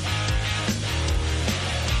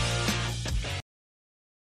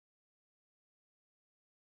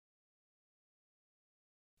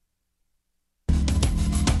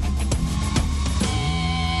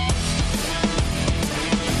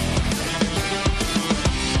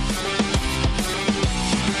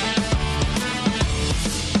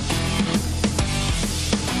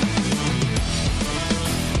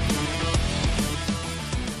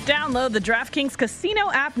 Download the DraftKings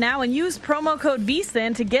Casino app now and use promo code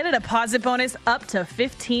VSiN to get a deposit bonus up to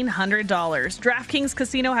 $1,500. DraftKings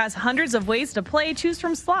Casino has hundreds of ways to play. Choose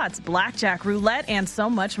from slots, blackjack, roulette, and so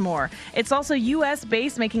much more. It's also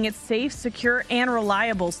U.S.-based, making it safe, secure, and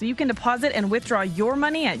reliable, so you can deposit and withdraw your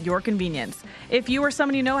money at your convenience. If you or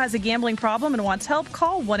someone you know has a gambling problem and wants help,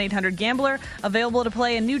 call 1-800-GAMBLER. Available to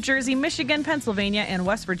play in New Jersey, Michigan, Pennsylvania, and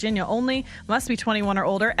West Virginia only. Must be 21 or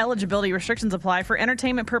older. Eligibility restrictions apply. For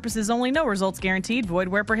entertainment purposes only. No results guaranteed. Void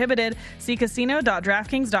where prohibited. See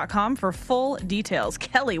casino.draftkings.com for full details.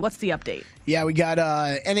 Kelly, what's the update? Yeah, we got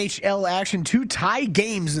NHL action. 2 tie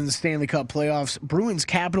games in the Stanley Cup playoffs. Bruins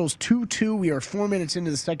Capitals 2-2. We are 4 minutes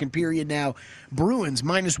into the second period now. Bruins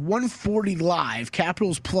minus 140 live.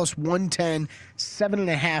 Capitals plus 110.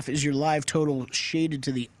 7.5 is your live total, shaded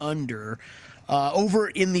to the under. Over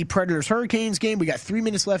in the Predators-Hurricanes game, we got 3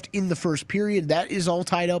 minutes left in the first period. That is all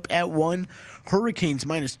tied up at 1. Hurricanes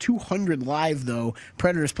minus 200 live, though.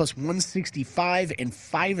 Predators plus 165 and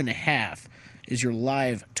 5.5 is your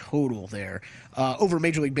live total there. Over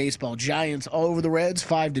Major League Baseball, Giants all over the Reds,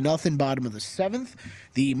 5-0, bottom of the 7th.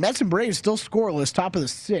 The Mets and Braves still scoreless, top of the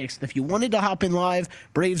 6th. If you wanted to hop in live,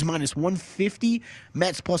 Braves minus 150,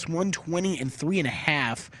 Mets plus 120 and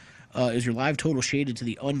 3.5. Is your live total, shaded to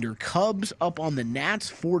the under. Cubs up on the Nats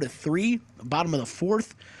 4-3, bottom of the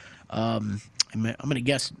 4th. I'm going to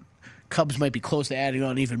guess Cubs might be close to adding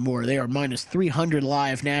on even more. They are minus 300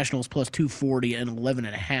 live. Nationals plus 240 and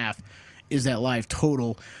 11.5 is that live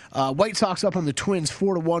total. White Sox up on the Twins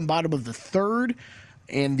 4-1, bottom of the 3rd.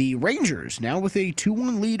 And the Rangers now with a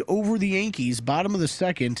 2-1 lead over the Yankees, bottom of the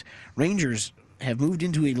 2nd. Rangers have moved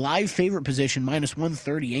into a live favorite position, minus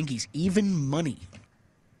 130. Yankees even money.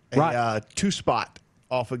 A 2-spot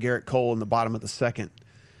off of Garrett Cole in the bottom of the 2nd.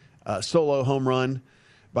 Solo home run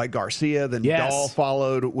by Garcia. Then Dahl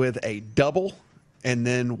followed with a double, and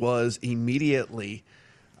then was immediately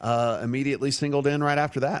singled in right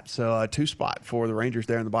after that. So a 2-spot for the Rangers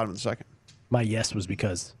there in the bottom of the 2nd. My yes was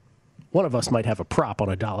because one of us might have a prop on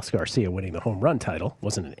Adolis Garcia winning the home run title.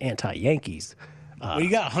 Wasn't an anti-Yankees. What you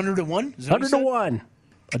got, 100-1? 100-1.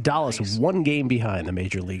 Adolis one game behind the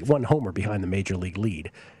Major League, one homer behind the Major League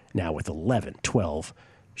lead, now with 11-12,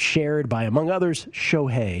 shared by, among others,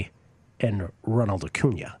 Shohei and Ronald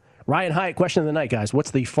Acuna. Ryan Hyatt, question of the night, guys.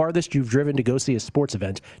 What's the farthest you've driven to go see a sports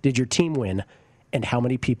event? Did your team win? And how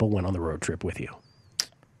many people went on the road trip with you?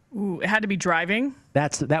 Ooh, it had to be driving.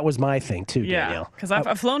 That was my thing, too, Danielle. Yeah, because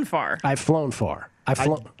I've flown far. I've flown far. I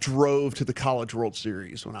drove to the College World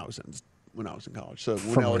Series when I was in college. So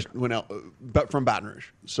from Baton Rouge.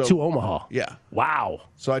 So to Omaha. Yeah. Wow.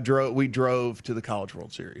 So we drove to the College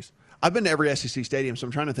World Series. I've been to every SEC stadium, so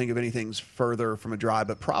I'm trying to think of anything's further from a drive,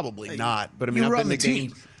 but probably not. But I mean, I've been to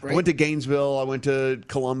Gainesville. Right? I went to Gainesville. I went to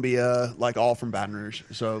Columbia, like all from Baton Rouge.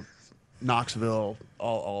 So Knoxville,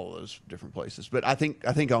 all those different places. But I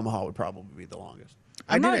think Omaha would probably be the longest.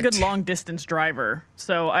 I'm not a good long-distance driver,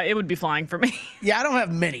 so it would be flying for me. Yeah, I don't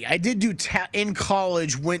have many. I did do in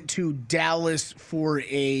college, went to Dallas for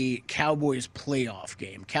a Cowboys playoff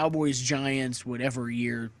game. Cowboys-Giants, whatever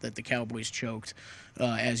year that the Cowboys choked,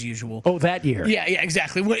 as usual. Oh, that year. Yeah,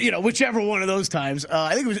 exactly. Whichever one of those times.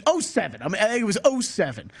 I think it was 07. I think it was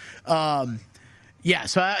 07. Yeah,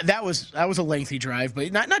 so that was a lengthy drive,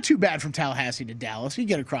 but not too bad from Tallahassee to Dallas. You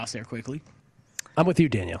get across there quickly. I'm with you,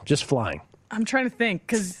 Danielle. Just flying. I'm trying to think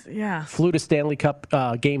because, yeah. Flew to Stanley Cup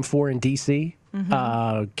Game 4 in D.C.,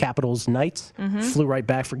 Capitals Knights. Flew right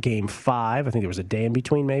back for Game 5. I think there was a day in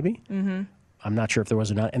between, maybe. I'm not sure if there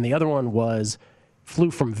was or not. And the other one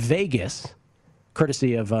flew from Vegas,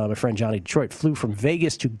 courtesy of my friend Johnny Detroit, flew from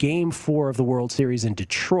Vegas to Game 4 of the World Series in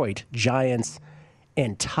Detroit, Giants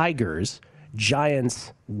and Tigers.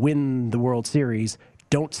 Giants win the World Series,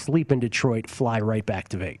 don't sleep in Detroit, fly right back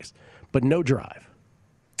to Vegas. But no drive.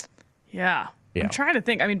 Yeah. Yeah. I'm trying to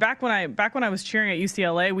think. I mean, back when I was cheering at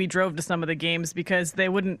UCLA, we drove to some of the games because they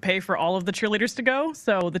wouldn't pay for all of the cheerleaders to go.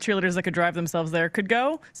 So the cheerleaders that could drive themselves there could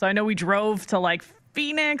go. So I know we drove to like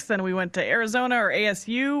Phoenix and we went to Arizona or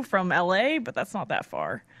ASU from LA, but that's not that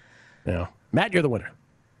far. Yeah. Matt, you're the winner.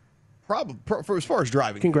 Probably for as far as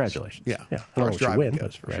driving. Congratulations. Goes. Yeah. I don't know what you driving win, goes,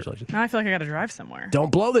 but for sure. congratulations. Now I feel like I got to drive somewhere.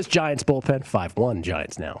 Don't blow this Giants bullpen. 5-1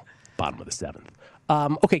 Giants now. Bottom of the 7th.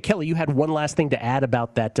 Okay, Kelly, you had one last thing to add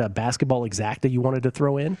about that basketball exacta you wanted to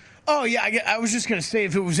throw in? Oh, yeah. I was just going to say,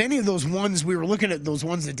 if it was any of those ones, we were looking at those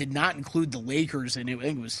ones that did not include the Lakers, and I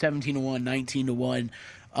think it was 17-1, 19-1.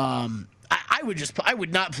 I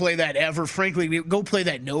would not play that ever. Frankly, go play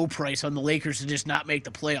that no price on the Lakers to just not make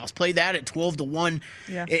the playoffs. Play that at 12-1.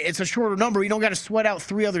 Yeah. It's a shorter number. You don't got to sweat out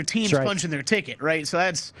 3 other teams punching their ticket, right? So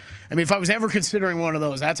if I was ever considering one of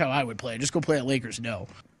those, that's how I would play. Just go play at Lakers no.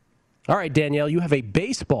 All right, Danielle, you have a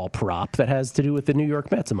baseball prop that has to do with the New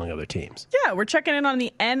York Mets, among other teams. Yeah, we're checking in on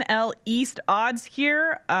the NL East odds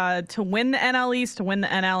here to win the NL East, to win the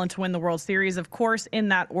NL, and to win the World Series, of course, in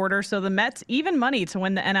that order. So the Mets, even money to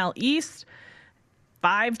win the NL East,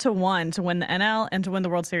 5-1 to win the NL, and to win the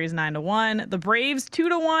World Series, 9-1. The Braves,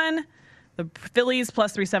 2-1. The Phillies,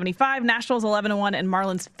 plus 375. Nationals, 11-1. And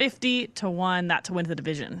Marlins, 50-1. That to win the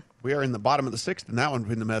division. We are in the bottom of the 6th in that one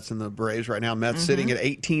between the Mets and the Braves right now. Mets sitting at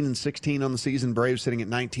 18-16 on the season. Braves sitting at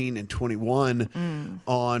 19-21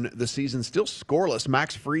 on the season. Still scoreless.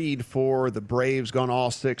 Max Fried for the Braves gone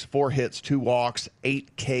all 6, 4 hits, 2 walks,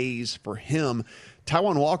 8 Ks for him.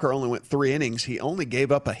 Taijuan Walker only went 3 innings. He only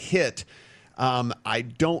gave up a hit. I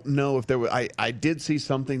don't know if there was. I did see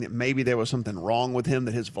something that maybe there was something wrong with him,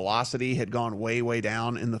 that his velocity had gone way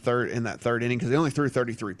down in that third inning, because he only threw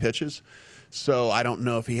 33 pitches. So I don't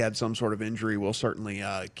know if he had some sort of injury. We'll certainly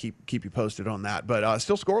keep you posted on that. But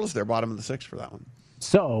still scoreless there, bottom of the 6th for that one.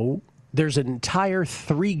 So there's an entire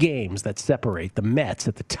 3 games that separate the Mets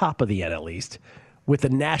at the top of the NL East with the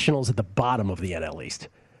Nationals at the bottom of the NL East.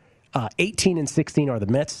 18-16 are the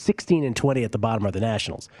Mets. 16-20 at the bottom are the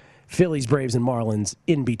Nationals. Phillies, Braves, and Marlins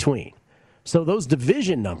in between. So those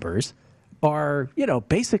division numbers are,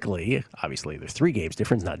 basically, obviously there's 3 games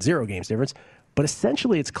difference, not 0 games difference, but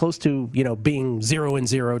essentially it's close to, being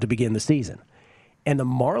 0-0 to begin the season. And the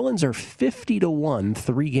Marlins are 50-1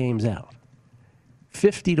 3 games out.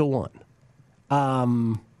 50-1.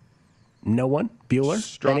 No one? Bueller?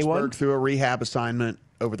 Strasburg Anyone? threw a rehab assignment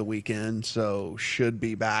over the weekend, so should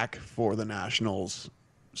be back for the Nationals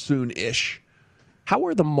soon-ish. How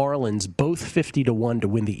are the Marlins both 50-1 to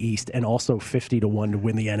win the East and also 50-1 to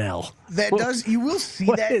win the NL? You will see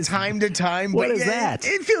that time to time. What but is that?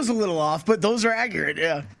 It feels a little off, but those are accurate,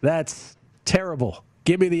 yeah. That's terrible.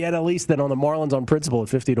 Give me the NL East then on the Marlins on principle at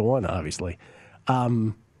 50-1, obviously.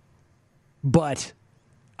 But,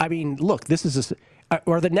 I mean, look, this is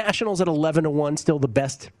are the Nationals at 11-1 still the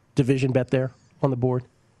best division bet there on the board?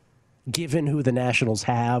 Given who the Nationals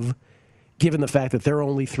have, given the fact that they're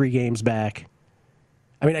only 3 games back.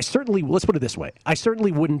 I mean, let's put it this way. I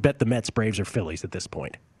certainly wouldn't bet the Mets, Braves, or Phillies at this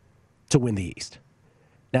point to win the East.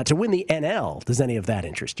 Now, to win the NL, does any of that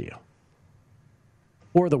interest you?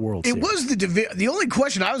 Or the World Series? It was the only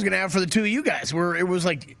question I was going to have for the two of you guys, where it was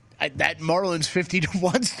like that Marlins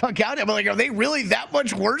 50-1 stuck out. I'm like, are they really that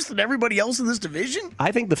much worse than everybody else in this division?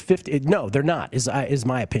 I think the 50. No, they're not. Is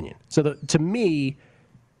my opinion. So to me,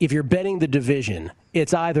 if you're betting the division,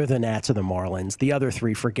 it's either the Nats or the Marlins. The other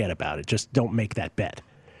 3, forget about it. Just don't make that bet.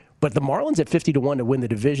 But the Marlins at 50-1 to win the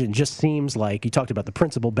division just seems like, you talked about the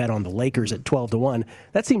principal bet on the Lakers at 12-1.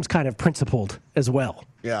 That seems kind of principled as well.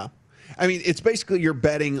 Yeah. I mean, it's basically you're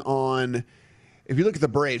betting on, if you look at the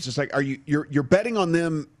Braves, it's like, you're betting on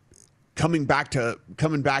them coming back to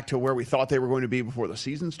where we thought they were going to be before the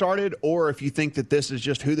season started, or if you think that this is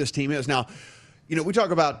just who this team is. Now, we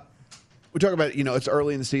talk about it's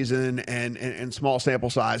early in the season and small sample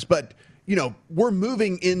size, but we're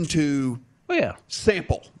moving into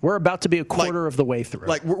sample. We're about to be a quarter of the way through.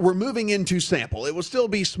 Like we're moving into sample. It will still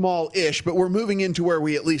be small-ish, but we're moving into where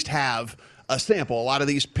we at least have a sample. A lot of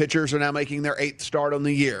these pitchers are now making their 8th start on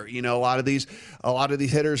the year. A lot of these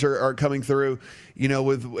hitters are coming through,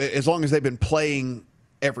 with as long as they've been playing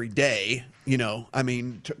every day,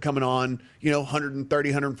 coming on, 130,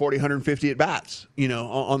 140, 150 at bats,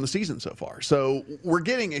 on the season so far. So we're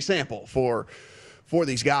getting a sample for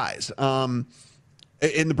these guys.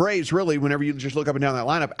 In the Braves, really, whenever you just look up and down that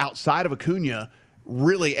lineup, outside of Acuna,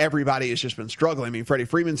 really everybody has just been struggling. Freddie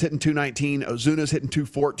Freeman's hitting 219, Ozuna's hitting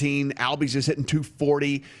 214, Albies is hitting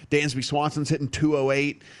 240, Dansby Swanson's hitting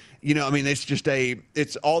 208.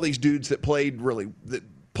 It's all these dudes that played really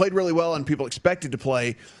well and people expected to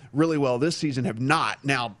play really well this season have not.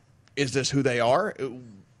 Now, is this who they are?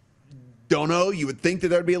 Don't know. You would think that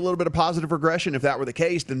there would be a little bit of positive regression. If that were the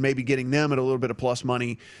case, then maybe getting them at a little bit of plus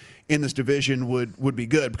money in this division would be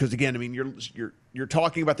good, because again, you're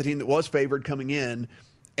talking about the team that was favored coming in,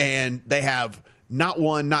 and they have not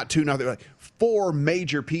one, not two, not like 4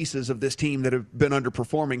 major pieces of this team that have been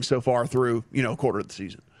underperforming so far through a quarter of the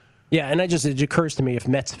season. Yeah, and it occurs to me, if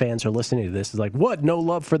Mets fans are listening to this, it's like, what, no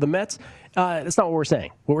love for the Mets? That's not what we're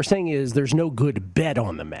saying. What we're saying is there's no good bet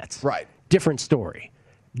on the Mets. Right. Different story.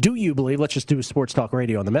 Do you believe, let's just do a sports talk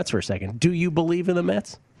radio on the Mets for a second. Do you believe in the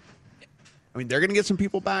Mets? They're going to get some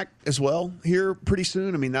people back as well here pretty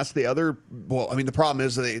soon. That's the other. Well, the problem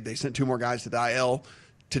is they sent 2 more guys to the IL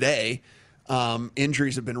today.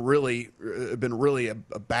 Injuries have been really a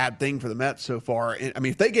bad thing for the Mets so far.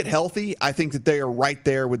 If they get healthy, I think that they are right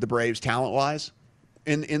there with the Braves talent-wise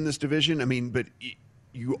in this division. But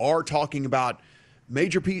you are talking about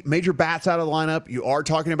major bats out of the lineup. You are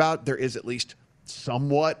talking about there is at least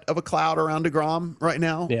somewhat of a cloud around DeGrom right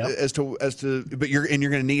now, but you're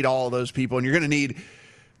going to need all of those people, and you're going to need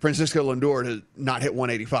Francisco Lindor to not hit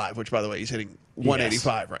 185, which, by the way, he's hitting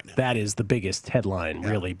 185 right now. That is the biggest headline,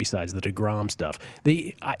 really, besides the DeGrom stuff.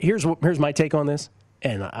 Here's my take on this,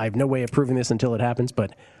 and I have no way of proving this until it happens,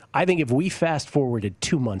 but I think if we fast forwarded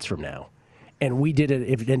 2 months from now, and we did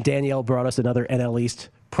it, and Danielle brought us another NL East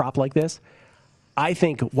prop like this, I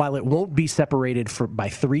think while it won't be separated by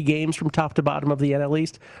 3 games from top to bottom of the NL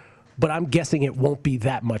East, but I'm guessing it won't be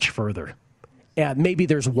that much further. Maybe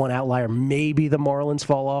there's one outlier. Maybe the Marlins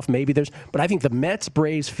fall off. But I think the Mets,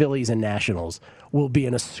 Braves, Phillies, and Nationals will be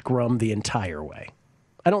in a scrum the entire way.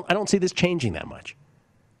 I don't see this changing that much.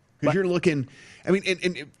 Because you're looking,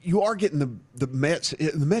 and you are getting the Mets.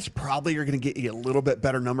 The Mets probably are going to get you a little bit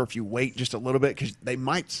better number if you wait just a little bit, because they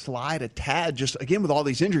might slide a tad. Just again with all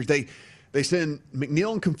these injuries, They send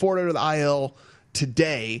McNeil and Conforto to the IL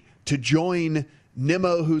today to join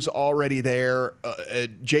Nimmo, who's already there,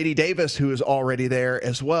 J.D. Davis, who is already there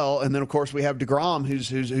as well, and then of course we have DeGrom, who's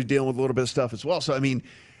dealing with a little bit of stuff as well. So maybe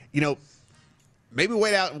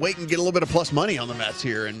wait and get a little bit of plus money on the Mets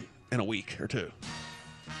here in a week or 2.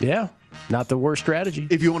 Yeah, not the worst strategy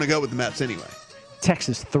if you want to go with the Mets anyway.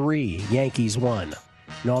 Texas 3, Yankees 1,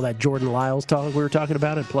 and all that Jordan Lyles talk we were talking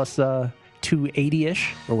about at plus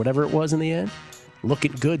 280-ish or whatever it was in the end.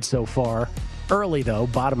 Looking good so far. Early, though,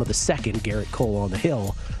 bottom of the 2nd, Garrett Cole on the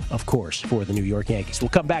hill, of course, for the New York Yankees. We'll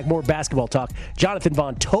come back, more basketball talk. Jonathan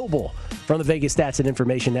Von Tobel from the Vegas Stats and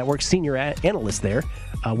Information Network, senior analyst there.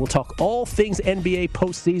 We'll talk all things NBA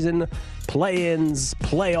postseason, play-ins,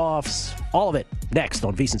 playoffs, all of it next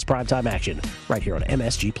on VSiN's Primetime Action right here on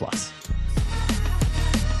MSG+.